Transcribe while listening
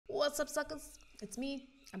What's up, suckers? It's me.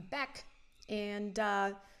 I'm back. And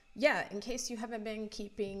in case you haven't been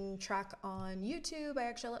keeping track on YouTube, I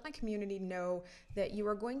actually let my community know that you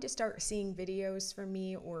are going to start seeing videos from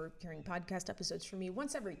me or hearing podcast episodes from me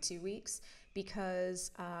once every 2 weeks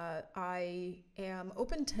because I am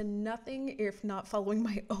open to nothing if not following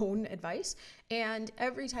my own advice. And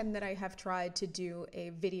every time that I have tried to do a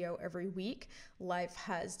video every week, life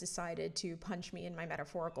has decided to punch me in my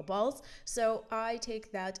metaphorical balls. So I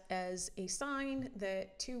take that as a sign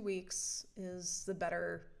that 2 weeks is the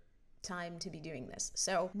better time to be doing this.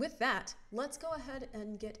 So with that, let's go ahead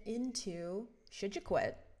and get into should you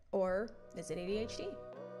quit or is it ADHD?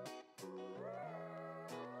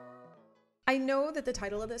 I know that the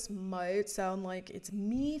title of this might sound like it's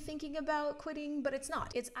me thinking about quitting, but it's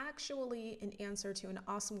not. It's actually an answer to an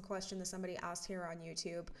awesome question that somebody asked here on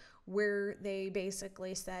YouTube, where they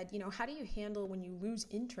basically said, how do you handle when you lose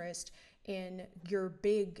interest in your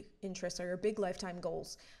big interests or your big lifetime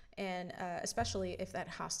goals? And especially if that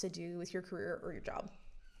has to do with your career or your job.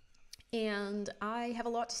 And I have a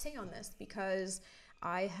lot to say on this because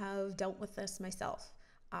I have dealt with this myself.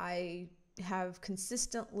 I have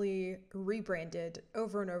consistently rebranded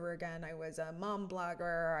over and over again. I was a mom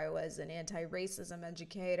blogger, I was an anti-racism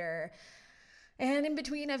educator, and in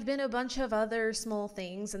between I've been a bunch of other small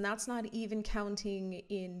things, and that's not even counting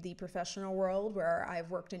in the professional world where I've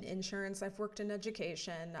worked in insurance, I've worked in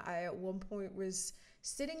education. I at one point was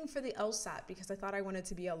sitting for the LSAT because I thought I wanted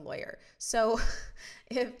to be a lawyer. So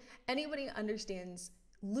if anybody understands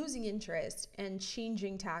losing interest and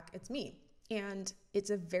changing tack, it's me. And it's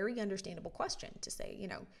a very understandable question to say,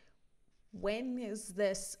 when is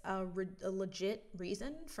this a legit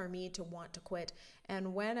reason for me to want to quit?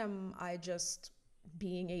 And when am I just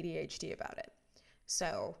being ADHD about it?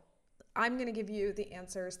 So I'm going to give you the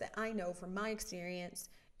answers that I know from my experience,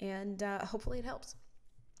 and hopefully it helps.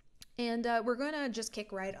 And we're going to just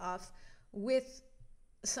kick right off with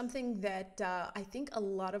something that I think a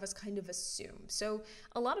lot of us kind of assume. So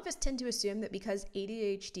a lot of us tend to assume that because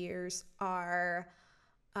ADHDers are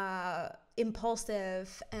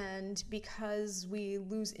impulsive and because we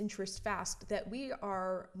lose interest fast, that we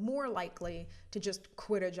are more likely to just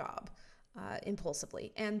quit a job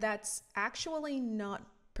impulsively. And that's actually not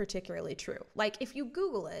particularly true. Like if you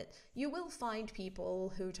Google it, you will find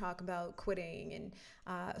people who talk about quitting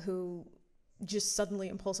and who just suddenly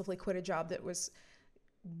impulsively quit a job that was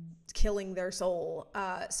killing their soul.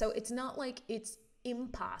 So it's not like it's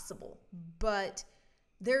impossible, but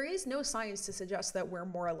there is no science to suggest that we're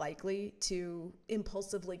more likely to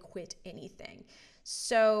impulsively quit anything.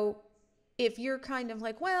 So if you're kind of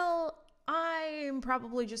like, well, I'm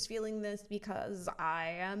probably just feeling this because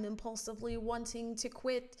I am impulsively wanting to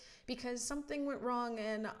quit because something went wrong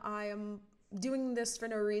and I am doing this for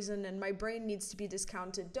no reason and my brain needs to be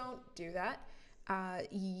discounted. Don't do that.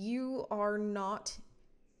 You are not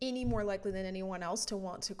any more likely than anyone else to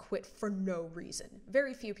want to quit for no reason.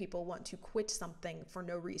 Very few people want to quit something for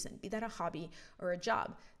no reason, be that a hobby or a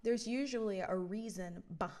job. There's usually a reason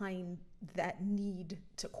behind that need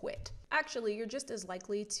to quit. Actually, you're just as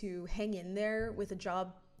likely to hang in there with a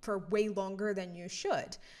job for way longer than you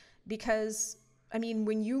should. Because,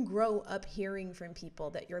 when you grow up hearing from people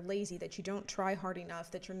that you're lazy, that you don't try hard enough,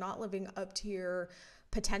 that you're not living up to your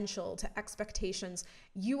potential, to expectations,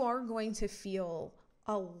 you are going to feel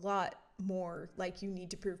a lot more like you need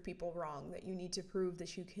to prove people wrong, that you need to prove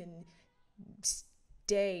that you can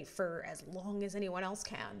stay for as long as anyone else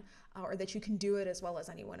can, or that you can do it as well as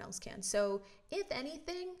anyone else can. So if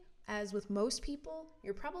anything, as with most people,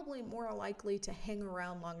 you're probably more likely to hang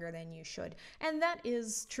around longer than you should. And that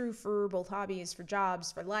is true for both hobbies, for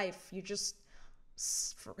jobs, for life.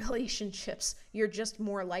 For relationships, you're just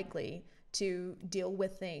more likely to deal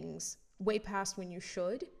with things way past when you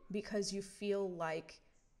should because you feel like,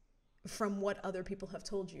 from what other people have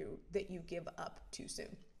told you, that you give up too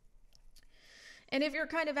soon. And if you're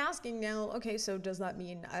kind of asking now, okay, so does that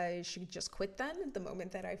mean I should just quit then the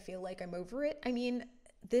moment that I feel like I'm over it?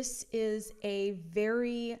 This is a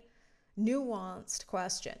very nuanced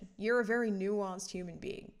question. You're a very nuanced human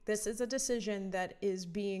being. This is a decision that is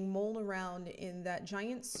being mulled around in that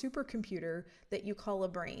giant supercomputer that you call a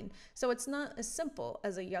brain. So it's not as simple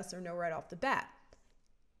as a yes or no right off the bat.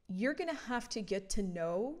 You're going to have to get to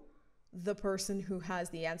know the person who has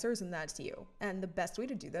the answers, and that's you. And the best way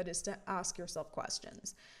to do that is to ask yourself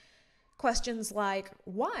questions. Questions like,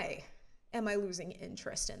 why am I losing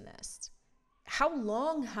interest in this? How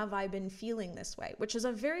long have I been feeling this way? Which is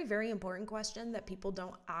a very, very important question that people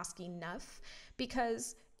don't ask enough,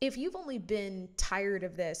 because if you've only been tired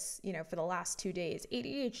of this, for the last 2 days,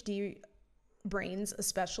 ADHD brains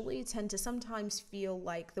especially tend to sometimes feel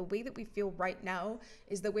like the way that we feel right now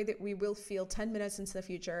is the way that we will feel 10 minutes into the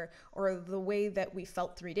future, or the way that we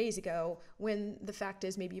felt 3 days ago, when the fact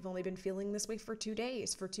is maybe you've only been feeling this way for 2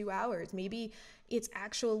 days, for 2 hours. Maybe it's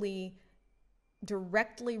actually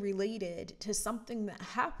directly related to something that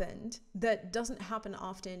happened that doesn't happen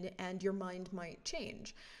often, and your mind might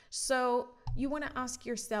change. So you want to ask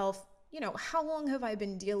yourself, how long have I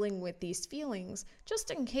been dealing with these feelings,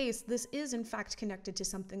 just in case this is in fact connected to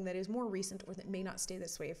something that is more recent or that may not stay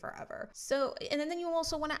this way forever. So, and then you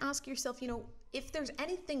also want to ask yourself, if there's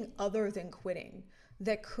anything other than quitting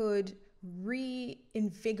that could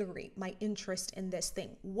reinvigorate my interest in this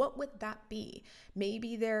thing, what would that be?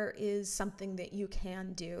 Maybe there is something that you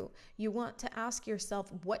can do. You want to ask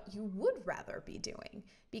yourself what you would rather be doing,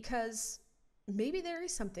 because maybe there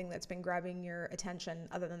is something that's been grabbing your attention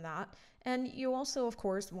other than that. And you also, of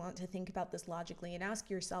course, want to think about this logically and ask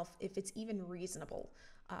yourself if it's even reasonable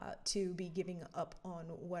to be giving up on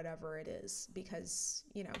whatever it is, because,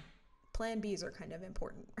 plan Bs are kind of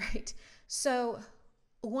important, right? So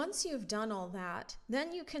once you've done all that,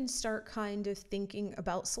 then you can start kind of thinking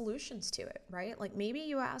about solutions to it, right? Like maybe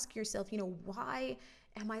you ask yourself, why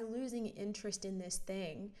am I losing interest in this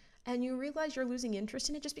thing? And you realize you're losing interest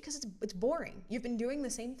in it just because it's boring. You've been doing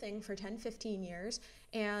the same thing for 10, 15 years.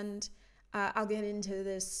 And I'll get into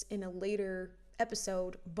this in a later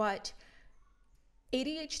episode, but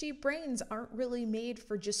ADHD brains aren't really made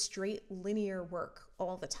for just straight linear work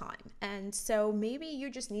all the time. And so maybe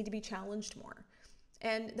you just need to be challenged more.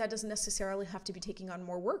 And that doesn't necessarily have to be taking on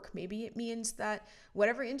more work. Maybe it means that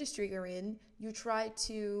whatever industry you're in, you try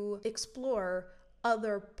to explore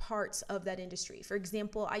other parts of that industry. For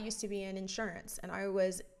example, I used to be in insurance, and I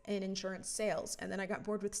was in insurance sales, and then I got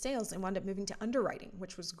bored with sales and wound up moving to underwriting,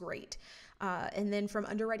 which was great. And then from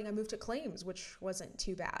underwriting, I moved to claims, which wasn't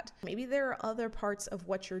too bad. Maybe there are other parts of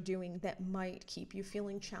what you're doing that might keep you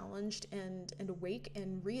feeling challenged and awake,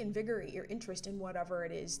 and reinvigorate your interest in whatever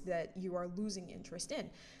it is that you are losing interest in.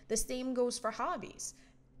 The same goes for hobbies.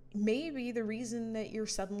 Maybe the reason that you're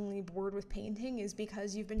suddenly bored with painting is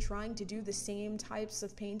because you've been trying to do the same types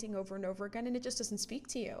of painting over and over again, and it just doesn't speak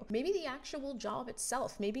to you. Maybe the actual job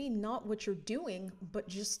itself, maybe not what you're doing, but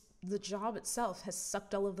just the job itself has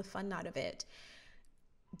sucked all of the fun out of it.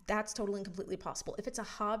 That's totally and completely possible. If it's a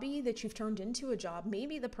hobby that you've turned into a job,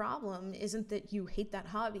 maybe the problem isn't that you hate that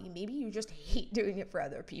hobby. Maybe you just hate doing it for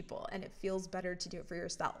other people, and it feels better to do it for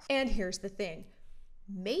yourself. And here's the thing.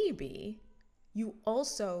 Maybe you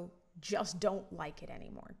also just don't like it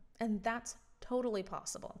anymore. And that's totally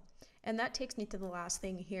possible. And that takes me to the last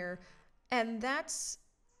thing here. And that's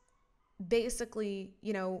basically,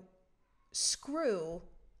 screw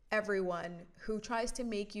everyone who tries to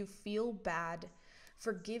make you feel bad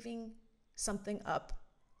for giving something up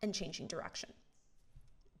and changing direction.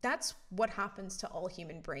 That's what happens to all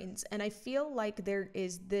human brains. And I feel like there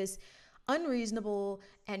is this unreasonable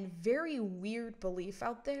and very weird belief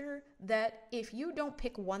out there that if you don't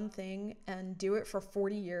pick one thing and do it for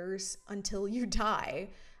 40 years until you die,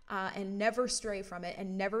 and never stray from it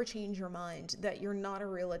and never change your mind, that you're not a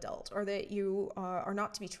real adult, or that you are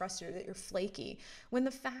not to be trusted, or that you're flaky. When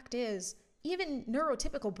the fact is, even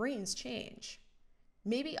neurotypical brains change.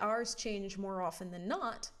 Maybe ours change more often than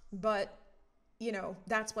not, but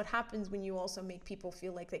that's what happens when you also make people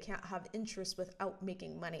feel like they can't have interests without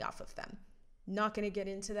making money off of them. Not going to get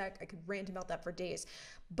into that. I could rant about that for days.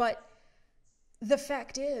 But the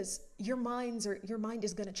fact is, your mind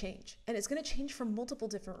is going to change. And it's going to change for multiple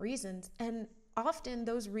different reasons. And often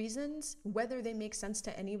those reasons, whether they make sense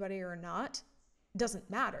to anybody or not, doesn't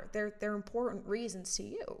matter. They're important reasons to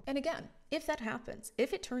you. And again, if that happens,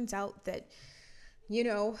 if it turns out that,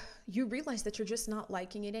 you realize that you're just not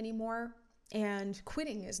liking it anymore, and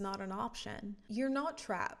quitting is not an option, you're not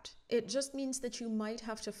trapped. It just means that you might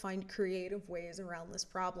have to find creative ways around this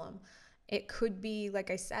problem. It could be, like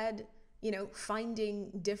I said,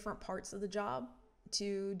 finding different parts of the job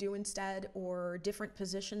to do instead, or different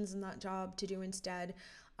positions in that job to do instead.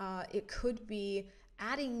 It could be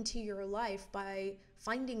adding to your life by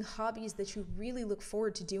finding hobbies that you really look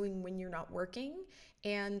forward to doing when you're not working.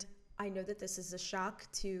 And I know that this is a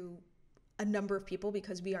shock to a number of people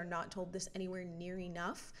because we are not told this anywhere near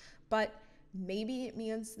enough, but maybe it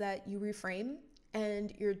means that you reframe,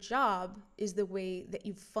 and your job is the way that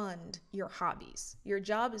you fund your hobbies. Your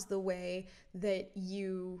job is the way that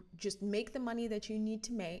you just make the money that you need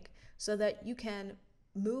to make so that you can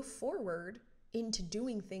move forward into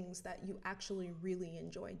doing things that you actually really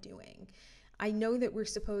enjoy doing. I know that we're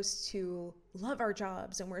supposed to love our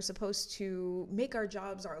jobs, and we're supposed to make our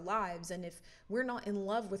jobs our lives. And if we're not in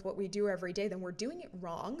love with what we do every day, then we're doing it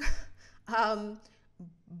wrong.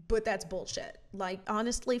 But that's bullshit. Like,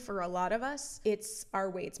 honestly, for a lot of us, it's our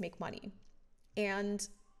way to make money. And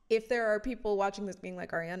if there are people watching this being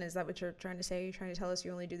like, Ariana, is that what you're trying to say? You're trying to tell us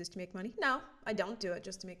you only do this to make money? No, I don't do it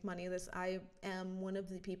just to make money. I am one of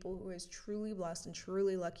the people who is truly blessed and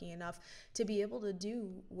truly lucky enough to be able to do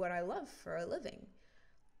what I love for a living.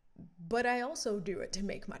 But I also do it to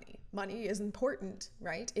make money. Money is important,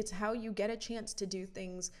 right? It's how you get a chance to do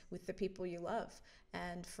things with the people you love.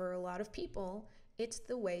 And for a lot of people, it's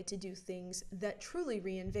the way to do things that truly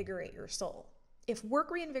reinvigorate your soul. If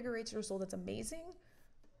work reinvigorates your soul, that's amazing,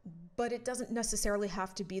 but it doesn't necessarily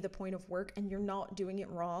have to be the point of work, and you're not doing it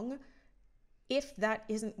wrong if that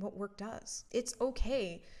isn't what work does. It's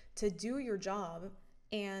okay to do your job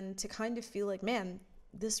and to kind of feel like, man,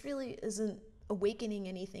 this really isn't awakening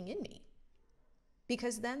anything in me.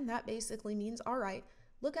 Because then that basically means, all right,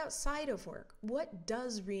 look outside of work. What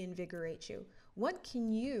does reinvigorate you? What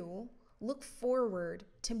can you look forward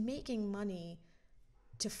to making money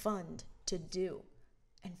to fund, to do,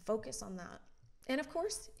 and focus on that? And of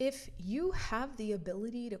course, if you have the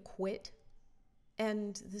ability to quit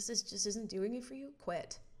and this just isn't doing it for you,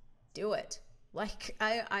 quit. Do it. Like,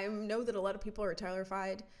 I know that a lot of people are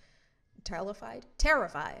terrified.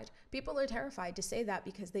 People are terrified to say that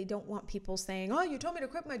because they don't want people saying, oh, you told me to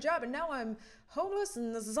quit my job and now I'm homeless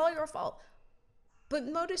and this is all your fault. But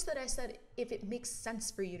notice that I said, if it makes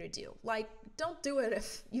sense for you to do. Like, don't do it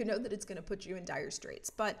if you know that it's going to put you in dire straits.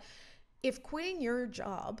 But if quitting your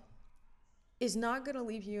job is not going to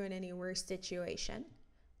leave you in any worse situation,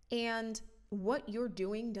 and what you're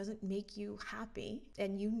doing doesn't make you happy,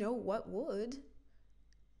 and you know what would,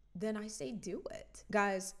 then I say do it.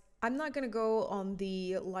 Guys, I'm not going to go on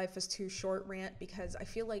the life is too short rant because I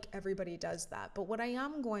feel like everybody does that. But what I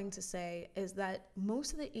am going to say is that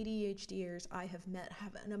most of the ADHDers I have met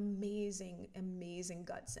have an amazing, amazing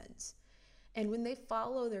gut sense. And when they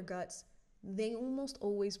follow their guts, they almost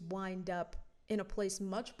always wind up in a place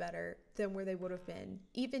much better than where they would have been,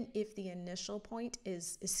 even if the initial point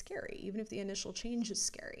is scary, even if the initial change is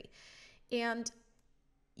scary. And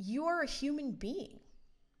you are a human being.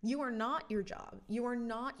 You are not your job. You are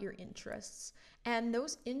not your interests. And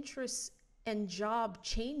those interests and job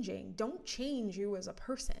changing don't change you as a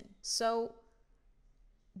person. So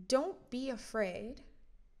don't be afraid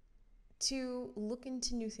to look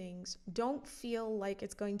into new things. Don't feel like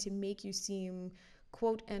it's going to make you seem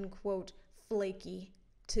quote unquote flaky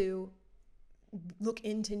to look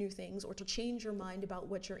into new things or to change your mind about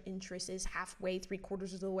what your interest is halfway,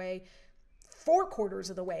 3/4 of the way, 4/4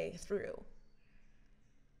 of the way through.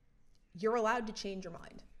 You're allowed to change your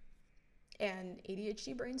mind. And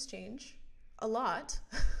ADHD brains change a lot,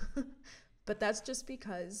 but that's just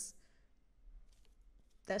because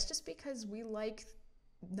we like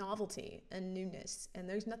novelty and newness, and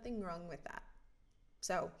there's nothing wrong with that.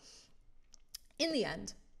 So in the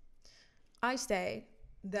end, I say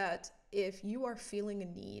that if you are feeling a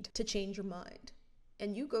need to change your mind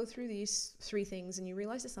and you go through these 3 things and you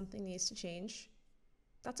realize that something needs to change,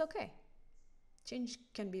 that's okay. Change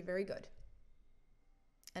can be very good.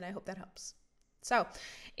 And I hope that helps. So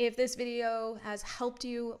if this video has helped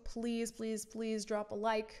you, please, please, please drop a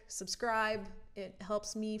like, subscribe. It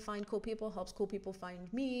helps me find cool people, helps cool people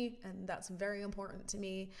find me, and that's very important to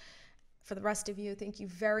me. For the rest of you, thank you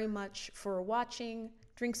very much for watching.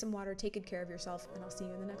 Drink some water, take good care of yourself, and I'll see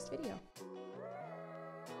you in the next video.